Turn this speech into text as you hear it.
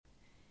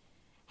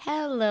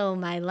Hello,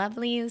 my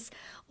lovelies.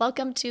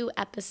 Welcome to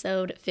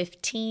episode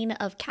 15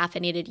 of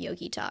Caffeinated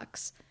Yogi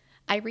Talks.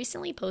 I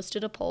recently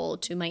posted a poll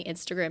to my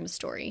Instagram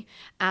story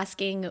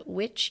asking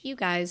which you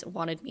guys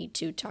wanted me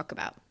to talk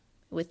about,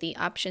 with the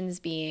options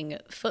being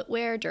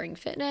footwear during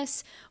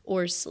fitness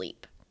or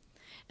sleep.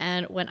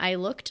 And when I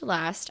looked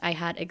last, I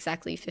had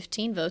exactly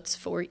 15 votes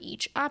for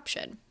each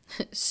option.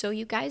 So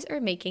you guys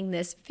are making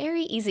this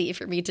very easy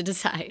for me to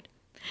decide.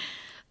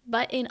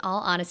 But in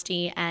all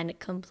honesty and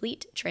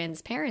complete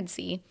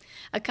transparency,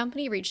 a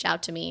company reached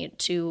out to me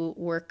to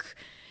work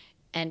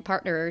and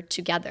partner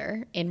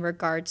together in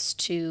regards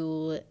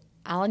to,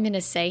 all I'm going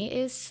to say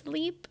is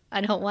sleep.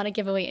 I don't want to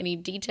give away any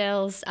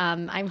details.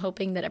 I'm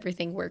hoping that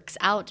everything works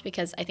out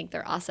because I think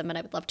they're awesome and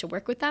I would love to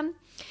work with them.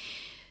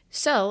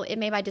 So it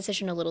made my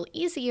decision a little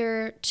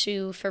easier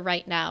to, for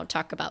right now,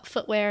 talk about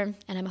footwear.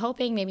 And I'm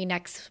hoping maybe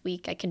next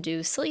week I can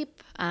do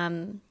sleep.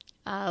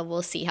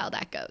 We'll see how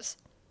that goes.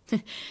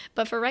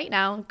 But for right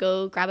now,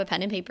 go grab a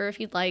pen and paper if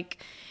you'd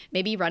like.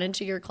 Maybe run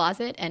into your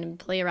closet and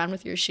play around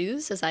with your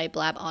shoes as I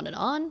blab on and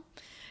on.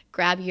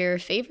 Grab your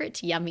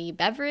favorite yummy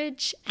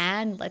beverage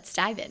and let's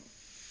dive in.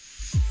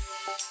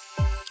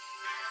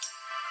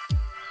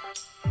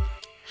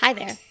 Hi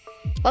there.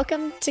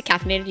 Welcome to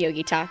Caffeinated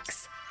Yogi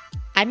Talks.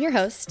 I'm your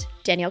host,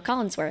 Danielle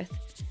Collinsworth.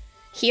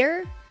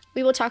 Here,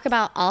 we will talk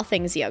about all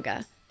things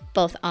yoga,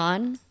 both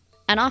on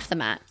and off the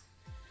mat.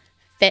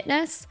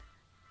 Fitness,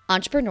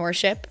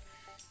 entrepreneurship,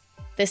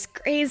 this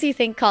crazy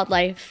thing called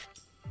life,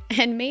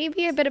 and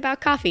maybe a bit about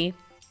coffee.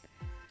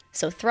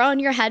 So throw on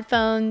your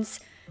headphones,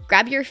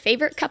 grab your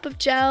favorite cup of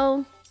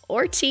joe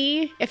or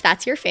tea if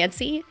that's your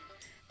fancy,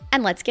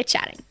 and let's get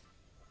chatting.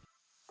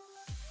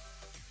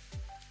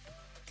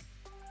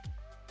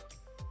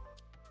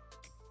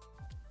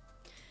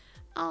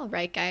 All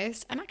right,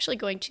 guys, I'm actually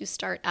going to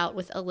start out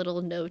with a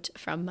little note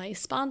from my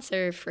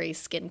sponsor, Frey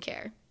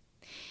Skincare.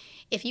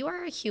 If you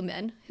are a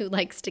human who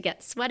likes to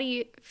get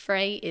sweaty,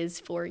 Frey is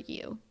for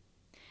you.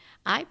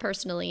 I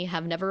personally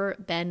have never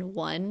been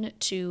one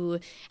to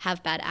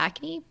have bad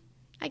acne.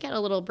 I get a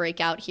little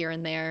breakout here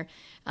and there,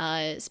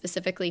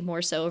 specifically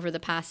more so over the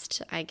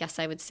past, I guess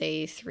I would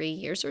say 3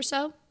 years or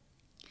so.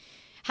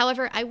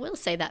 However, I will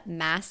say that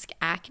mask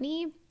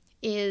acne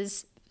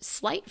is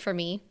slight for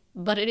me,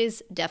 but it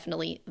is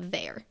definitely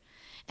there.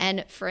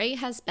 And Frey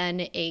has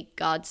been a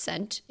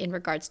godsend in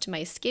regards to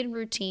my skin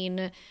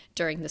routine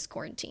during this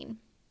quarantine.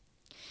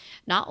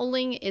 Not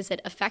only is it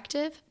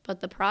effective, but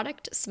the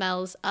product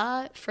smells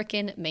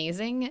frickin'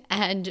 amazing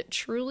and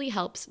truly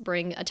helps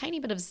bring a tiny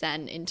bit of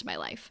zen into my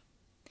life.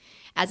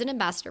 As an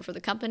ambassador for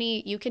the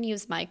company, you can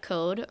use my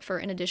code for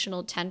an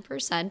additional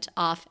 10%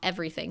 off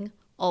everything,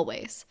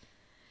 always.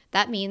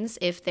 That means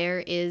if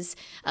there is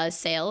a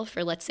sale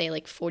for, let's say,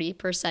 like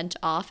 40%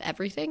 off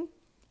everything,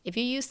 if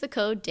you use the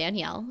code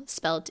Danielle,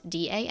 spelled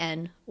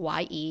Danyell,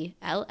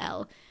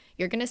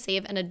 you're going to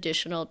save an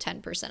additional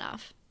 10%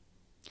 off.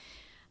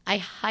 I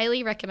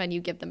highly recommend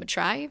you give them a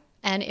try,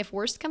 and if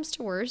worst comes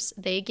to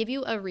worst, they give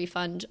you a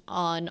refund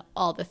on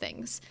all the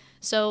things.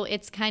 So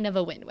it's kind of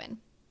a win-win.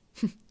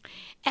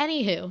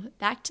 Anywho,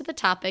 back to the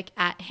topic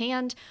at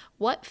hand,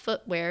 what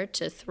footwear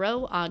to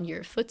throw on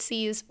your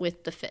footsies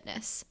with the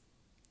fitness.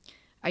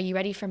 Are you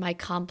ready for my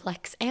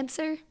complex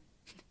answer?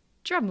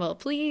 Drumroll,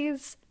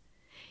 please.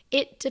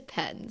 It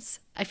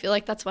depends. I feel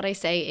like that's what I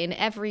say in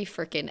every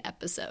frickin'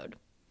 episode.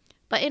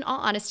 But in all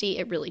honesty,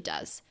 it really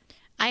does.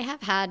 I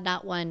have had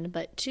not one,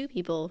 but 2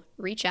 people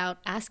reach out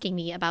asking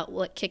me about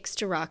what kicks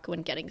to rock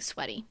when getting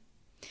sweaty.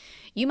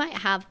 You might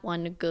have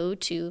one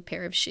go-to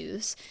pair of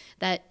shoes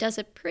that does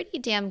a pretty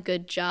damn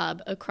good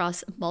job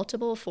across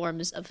multiple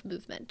forms of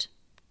movement.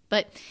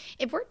 But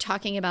if we're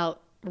talking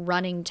about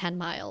running 10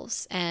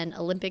 miles and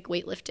Olympic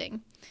weightlifting,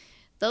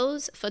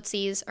 those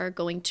footsies are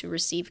going to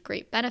receive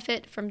great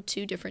benefit from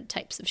 2 different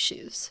types of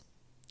shoes.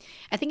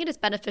 I think it is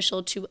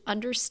beneficial to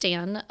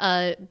understand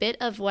a bit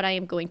of what I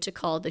am going to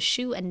call the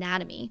shoe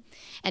anatomy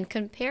and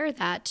compare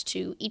that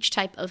to each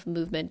type of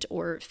movement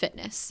or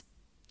fitness.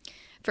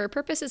 For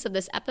purposes of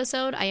this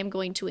episode, I am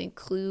going to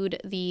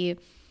include the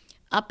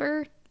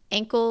upper,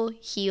 ankle,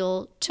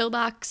 heel, toe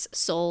box,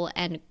 sole,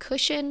 and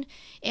cushion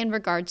in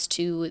regards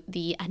to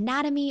the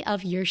anatomy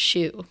of your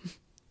shoe.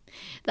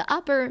 The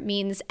upper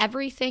means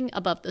everything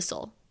above the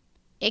sole,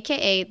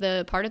 aka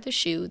the part of the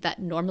shoe that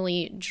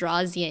normally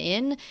draws you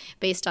in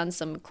based on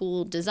some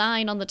cool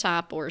design on the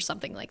top or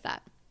something like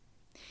that.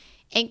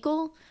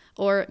 Ankle,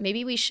 or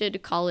maybe we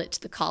should call it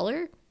the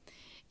collar,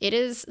 it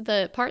is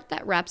the part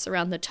that wraps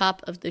around the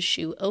top of the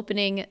shoe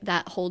opening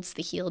that holds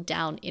the heel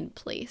down in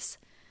place.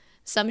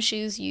 Some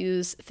shoes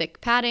use thick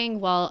padding,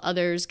 while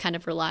others kind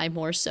of rely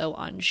more so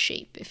on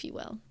shape, if you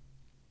will.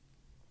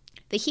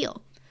 The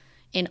heel.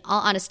 In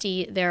all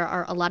honesty, there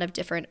are a lot of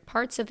different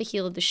parts of the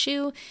heel of the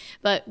shoe,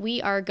 but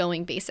we are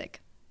going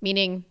basic,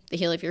 meaning the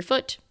heel of your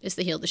foot is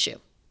the heel of the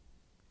shoe.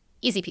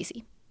 Easy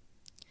peasy.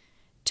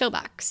 Toe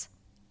box,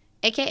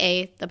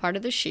 aka the part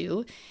of the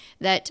shoe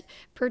that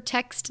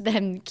protects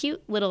them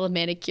cute little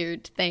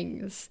manicured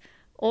things,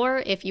 or,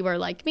 if you are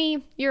like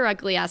me, your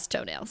ugly-ass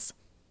toenails.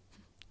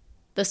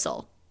 The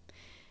sole.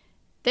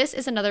 This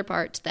is another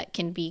part that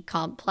can be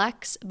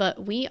complex,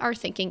 but we are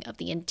thinking of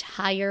the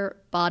entire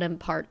bottom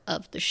part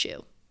of the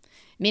shoe,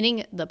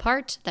 meaning the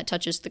part that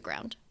touches the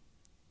ground.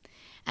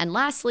 And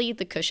lastly,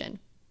 the cushion,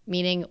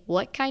 meaning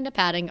what kind of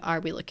padding are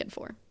we looking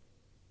for?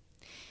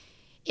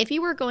 If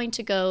you were going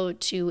to go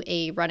to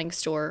a running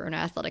store or an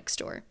athletic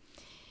store,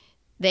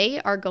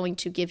 they are going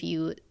to give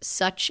you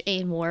such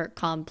a more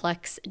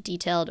complex,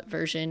 detailed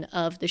version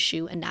of the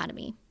shoe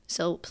anatomy.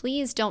 So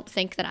please don't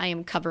think that I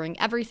am covering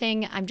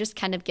everything. I'm just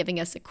kind of giving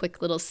us a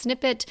quick little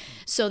snippet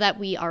so that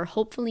we are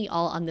hopefully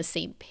all on the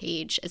same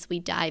page as we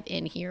dive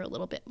in here a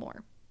little bit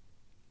more.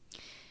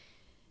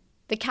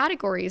 The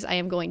categories I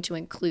am going to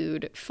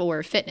include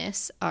for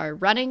fitness are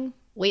running,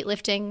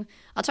 weightlifting.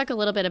 I'll talk a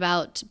little bit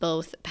about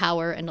both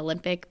power and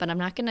Olympic, but I'm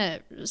not going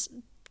to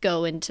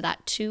go into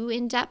that too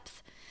in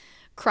depth.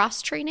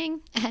 Cross training,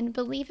 and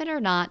believe it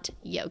or not,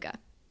 yoga.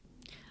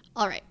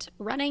 All right,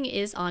 running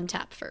is on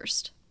tap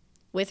first.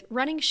 With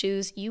running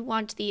shoes, you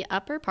want the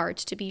upper part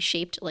to be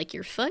shaped like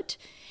your foot,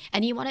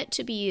 and you want it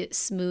to be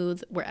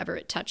smooth wherever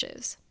it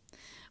touches.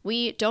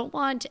 We don't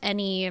want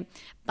any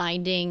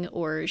binding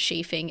or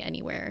chafing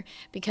anywhere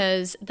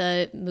because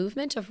the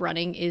movement of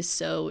running is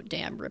so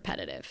damn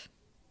repetitive.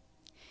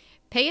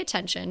 Pay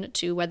attention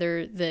to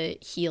whether the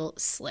heel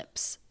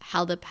slips,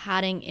 how the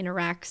padding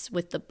interacts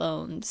with the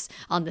bones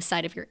on the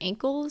side of your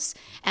ankles,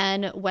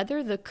 and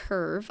whether the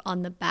curve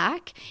on the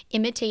back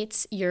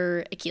imitates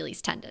your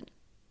Achilles tendon.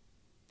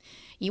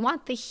 You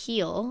want the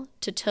heel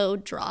to toe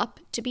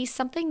drop to be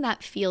something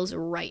that feels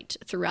right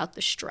throughout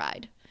the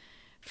stride,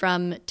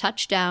 from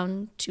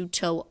touchdown to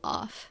toe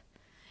off,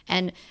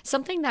 and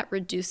something that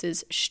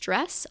reduces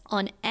stress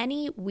on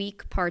any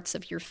weak parts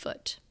of your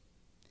foot.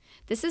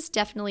 This is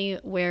definitely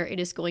where it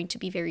is going to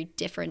be very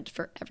different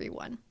for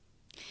everyone.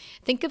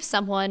 Think of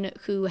someone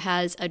who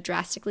has a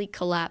drastically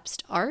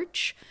collapsed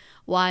arch,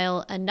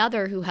 while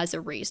another who has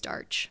a raised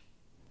arch.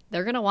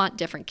 They're going to want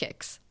different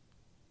kicks.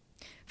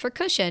 For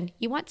cushion,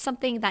 you want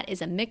something that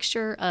is a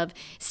mixture of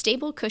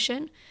stable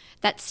cushion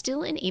that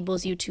still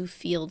enables you to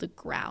feel the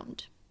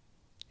ground.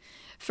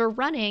 For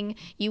running,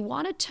 you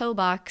want a toe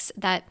box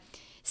that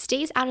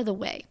stays out of the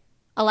way,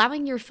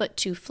 allowing your foot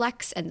to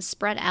flex and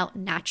spread out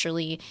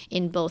naturally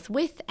in both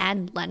width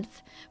and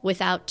length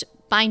without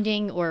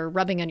binding or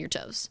rubbing on your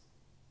toes.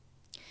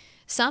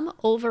 Some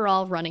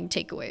overall running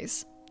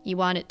takeaways. You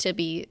want it to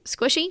be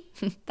squishy?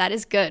 That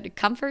is good.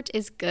 Comfort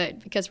is good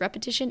because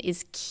repetition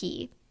is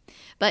key.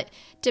 But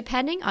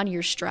depending on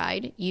your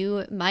stride,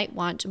 you might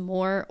want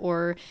more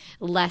or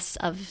less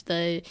of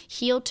the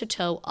heel to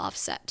toe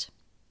offset.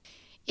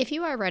 If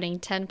you are running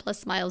 10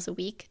 plus miles a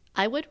week,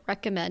 I would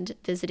recommend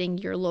visiting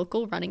your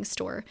local running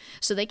store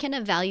so they can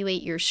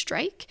evaluate your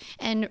strike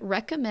and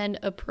recommend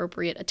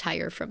appropriate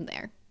attire from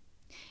there.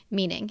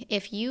 Meaning,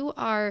 if you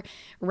are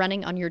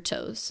running on your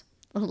toes,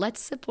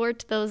 let's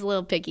support those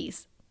little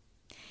piggies.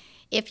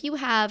 If you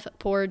have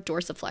poor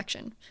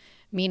dorsiflexion,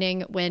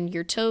 meaning when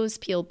your toes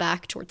peel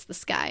back towards the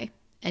sky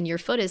and your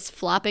foot is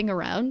flopping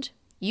around,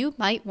 you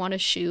might want a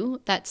shoe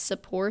that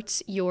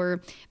supports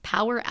your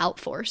power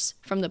outforce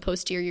from the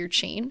posterior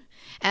chain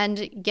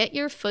and get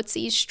your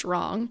footsies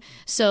strong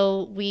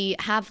so we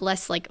have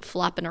less like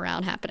flopping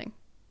around happening.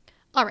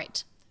 All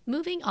right,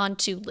 moving on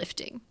to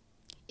lifting.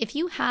 If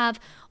you have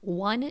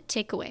one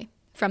takeaway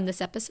from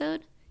this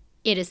episode,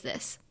 it is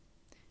this: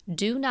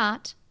 do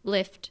not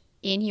lift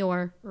in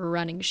your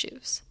running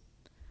shoes.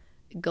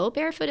 Go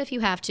barefoot if you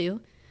have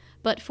to,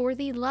 but for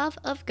the love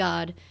of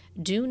God,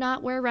 do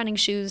not wear running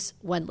shoes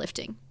when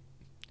lifting.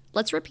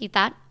 Let's repeat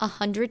that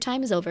 100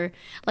 times over,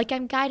 like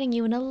I'm guiding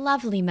you in a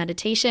lovely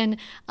meditation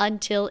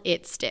until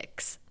it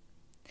sticks.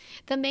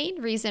 The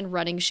main reason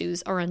running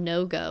shoes are a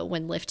no-go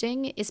when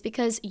lifting is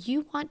because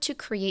you want to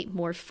create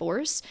more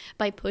force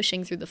by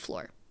pushing through the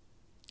floor.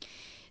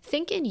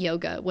 Think in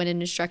yoga when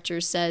an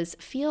instructor says,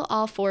 feel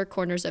all four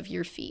corners of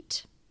your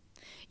feet.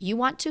 You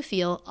want to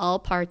feel all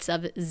parts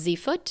of the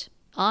foot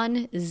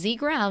on the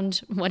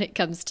ground when it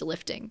comes to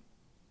lifting.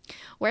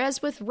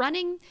 Whereas with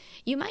running,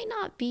 you might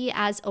not be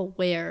as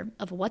aware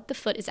of what the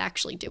foot is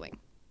actually doing.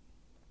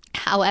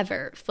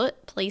 However,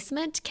 foot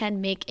placement can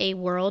make a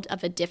world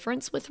of a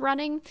difference with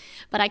running,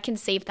 but I can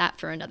save that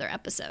for another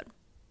episode.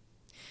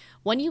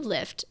 When you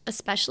lift,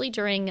 especially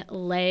during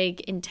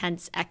leg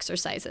intense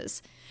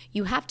exercises,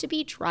 you have to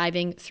be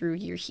driving through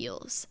your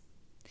heels.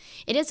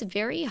 It is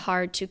very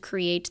hard to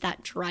create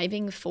that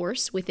driving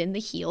force within the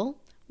heel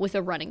with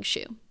a running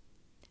shoe.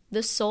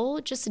 The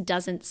sole just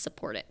doesn't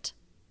support it.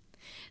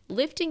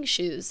 Lifting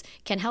shoes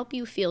can help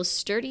you feel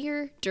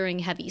sturdier during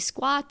heavy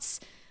squats,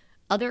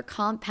 other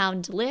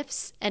compound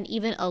lifts, and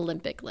even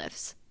Olympic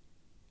lifts.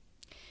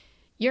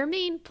 Your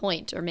main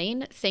point or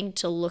main thing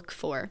to look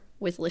for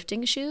with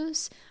lifting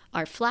shoes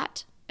are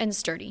flat and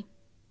sturdy.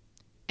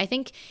 I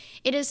think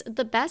it is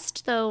the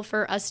best, though,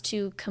 for us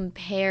to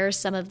compare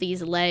some of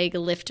these leg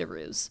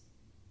liftaroos.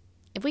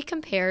 If we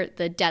compare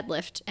the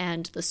deadlift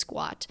and the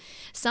squat,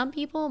 some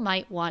people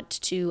might want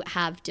to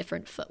have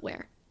different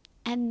footwear,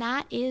 and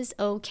that is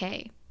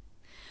okay.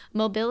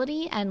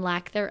 Mobility and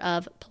lack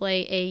thereof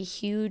play a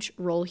huge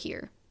role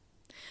here.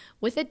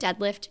 With a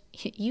deadlift,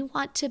 you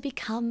want to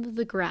become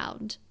the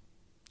ground.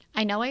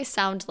 I know I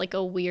sound like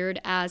a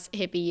weird-ass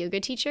hippie yoga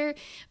teacher,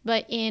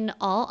 but in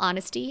all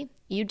honesty,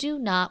 you do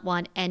not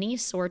want any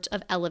sort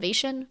of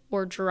elevation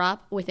or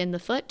drop within the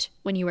foot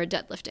when you are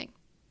deadlifting.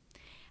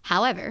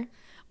 However,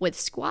 with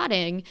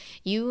squatting,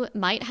 you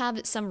might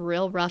have some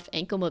real rough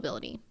ankle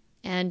mobility,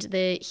 and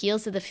the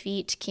heels of the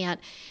feet can't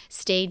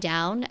stay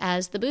down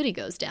as the booty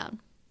goes down.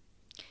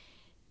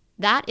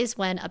 That is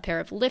when a pair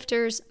of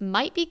lifters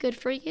might be good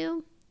for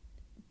you,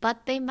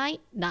 but they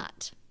might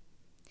not.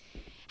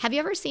 Have you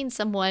ever seen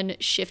someone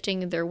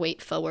shifting their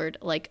weight forward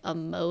like a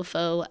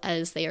mofo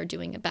as they are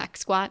doing a back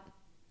squat?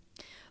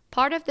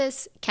 Part of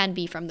this can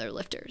be from their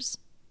lifters.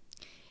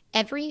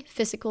 Every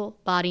physical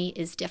body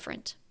is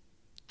different.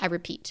 I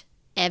repeat,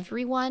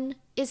 everyone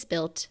is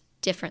built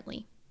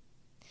differently.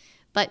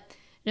 But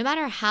no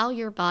matter how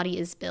your body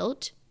is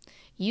built,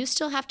 you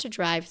still have to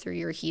drive through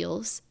your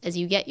heels as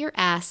you get your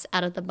ass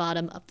out of the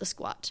bottom of the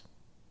squat.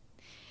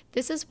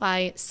 This is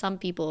why some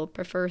people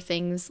prefer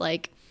things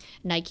like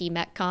Nike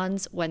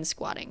Metcons when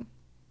squatting.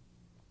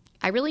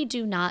 I really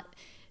do not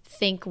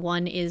think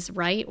one is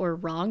right or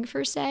wrong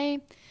per se,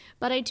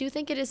 but I do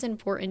think it is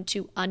important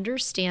to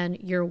understand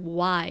your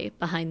why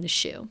behind the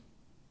shoe.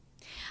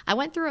 I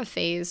went through a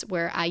phase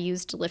where I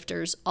used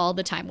lifters all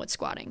the time with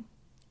squatting,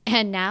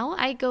 and now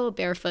I go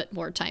barefoot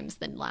more times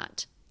than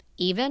not,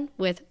 even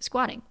with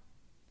squatting.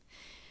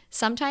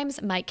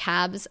 Sometimes my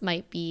calves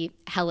might be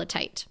hella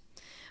tight,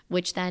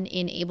 which then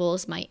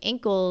enables my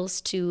ankles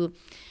to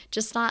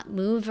just not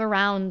move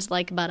around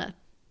like butter.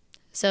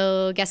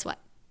 So guess what?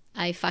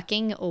 I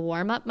fucking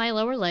warm up my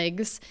lower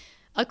legs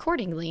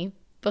accordingly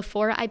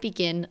before I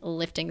begin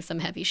lifting some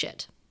heavy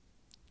shit.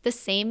 The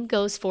same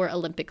goes for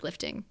Olympic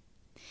lifting.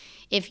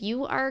 If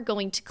you are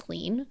going to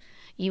clean,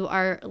 you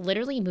are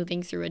literally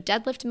moving through a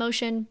deadlift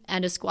motion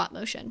and a squat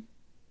motion.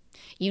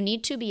 You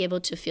need to be able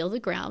to feel the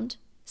ground,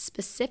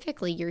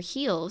 specifically your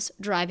heels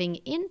driving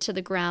into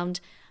the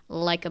ground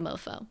like a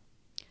mofo.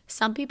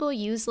 Some people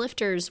use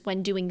lifters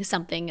when doing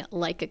something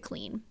like a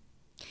clean.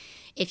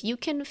 If you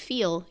can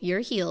feel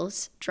your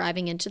heels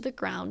driving into the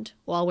ground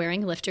while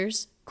wearing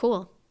lifters,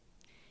 cool.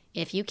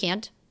 If you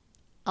can't,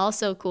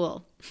 also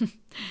cool.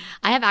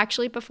 I have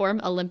actually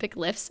performed Olympic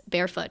lifts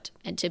barefoot,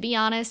 and to be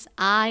honest,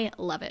 I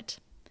love it.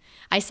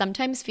 I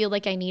sometimes feel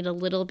like I need a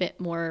little bit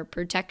more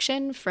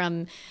protection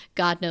from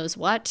God knows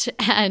what,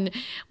 and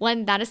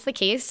when that is the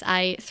case,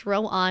 I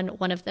throw on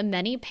one of the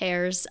many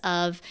pairs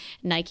of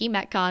Nike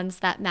Metcons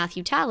that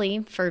Matthew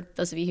Talley, for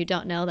those of you who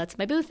don't know, that's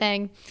my boo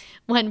thing,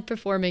 when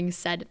performing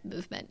said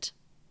movement.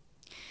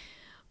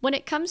 When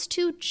it comes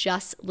to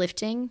just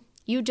lifting,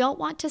 you don't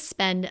want to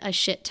spend a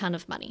shit ton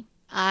of money.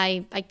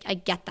 I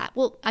get that.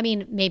 Well, I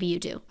mean, maybe you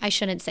do. I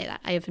shouldn't say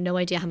that. I have no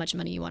idea how much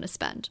money you want to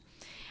spend.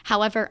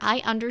 However, I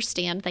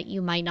understand that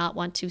you might not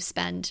want to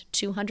spend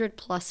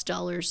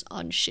 $200+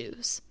 on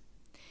shoes.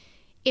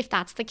 If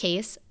that's the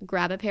case,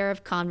 grab a pair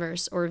of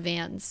Converse or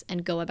Vans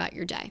and go about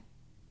your day.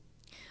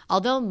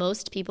 Although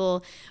most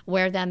people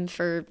wear them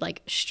for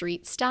like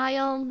street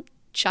style,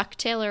 Chuck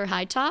Taylor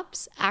high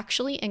tops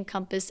actually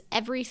encompass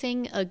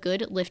everything a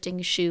good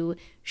lifting shoe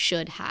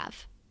should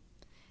have.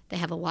 They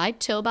have a wide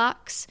toe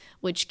box,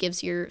 which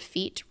gives your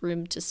feet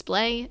room to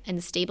splay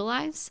and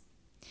stabilize.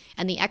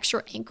 And the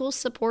extra ankle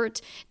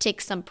support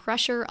takes some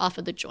pressure off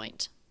of the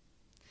joint.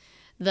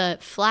 The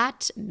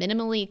flat,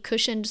 minimally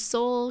cushioned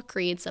sole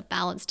creates a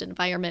balanced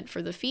environment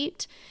for the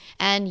feet,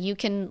 and you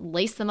can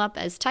lace them up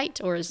as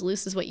tight or as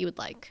loose as what you would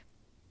like.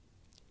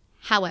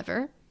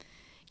 However,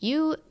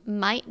 you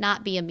might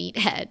not be a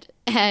meathead,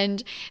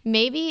 and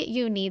maybe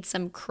you need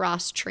some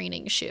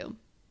cross-training shoe.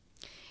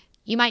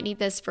 You might need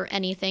this for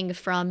anything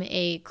from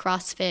a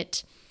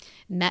CrossFit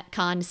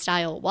Metcon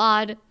style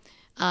WOD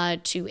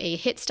to a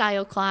HIIT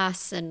style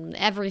class and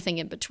everything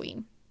in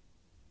between.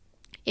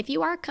 If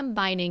you are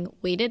combining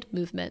weighted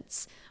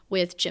movements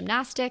with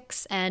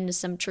gymnastics and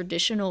some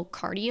traditional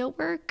cardio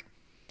work,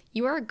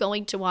 you are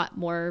going to want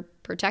more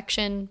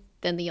protection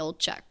than the old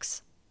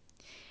Chucks.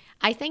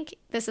 I think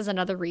this is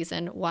another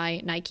reason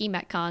why Nike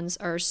Metcons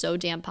are so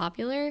damn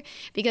popular,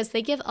 because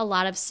they give a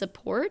lot of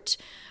support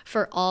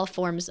for all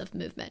forms of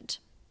movement.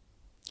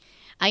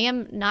 I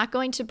am not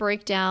going to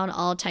break down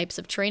all types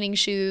of training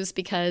shoes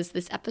because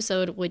this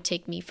episode would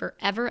take me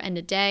forever and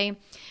a day,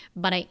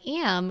 but I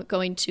am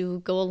going to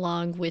go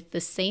along with the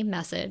same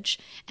message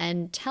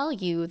and tell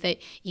you that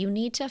you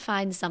need to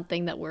find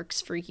something that works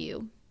for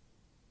you.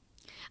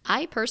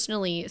 I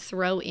personally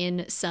throw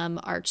in some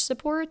arch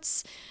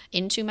supports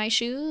into my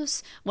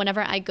shoes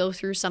whenever I go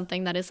through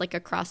something that is like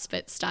a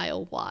CrossFit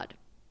style WOD.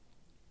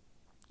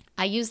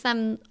 I use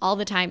them all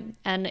the time,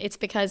 and it's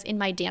because in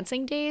my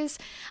dancing days,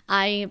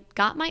 I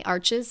got my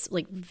arches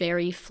like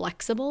very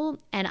flexible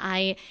and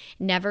I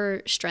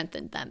never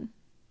strengthened them.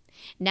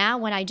 Now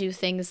when I do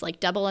things like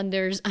double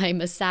unders,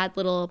 I'm a sad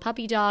little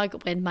puppy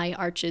dog when my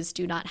arches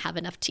do not have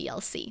enough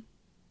TLC.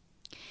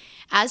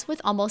 As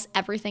with almost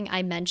everything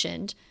I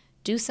mentioned,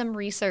 do some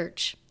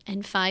research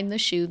and find the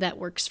shoe that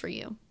works for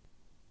you.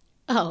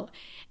 Oh,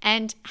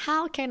 and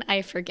how can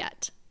I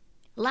forget?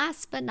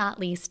 Last but not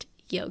least,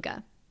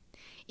 yoga.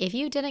 If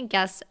you didn't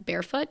guess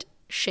barefoot,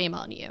 shame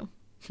on you.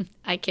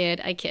 I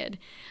kid.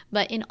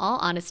 But in all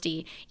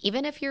honesty,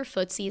 even if your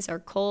footsies are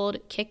cold,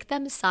 kick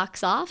them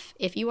socks off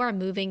if you are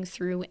moving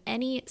through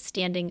any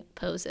standing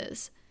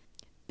poses.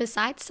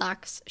 Besides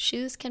socks,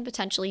 shoes can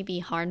potentially be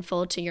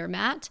harmful to your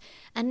mat,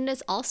 and it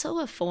is also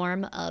a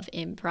form of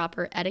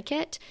improper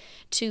etiquette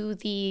to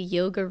the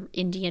yoga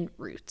Indian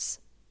roots.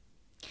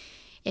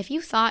 If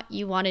you thought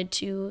you wanted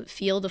to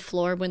feel the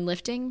floor when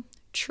lifting,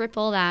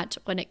 triple that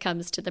when it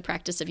comes to the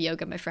practice of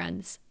yoga, my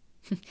friends.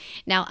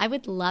 Now, I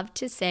would love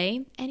to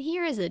say, and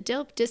here is a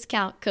dope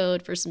discount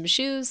code for some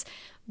shoes,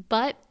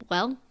 but,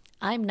 well,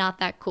 I'm not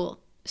that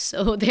cool,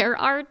 so there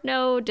are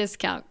no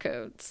discount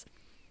codes.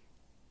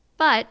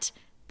 But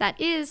that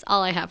is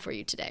all I have for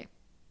you today.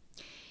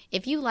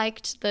 If you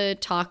liked the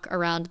talk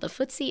around the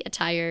footsie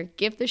attire,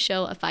 give the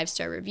show a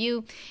 5-star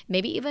review,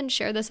 maybe even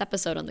share this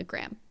episode on the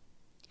gram.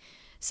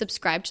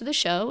 Subscribe to the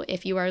show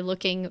if you are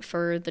looking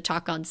for the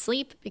talk on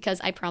sleep, because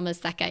I promise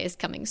that guy is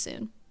coming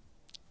soon.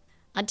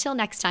 Until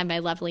next time, my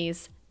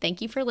lovelies,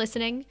 thank you for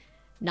listening,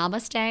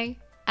 namaste,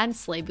 and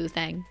slay boo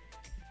thang.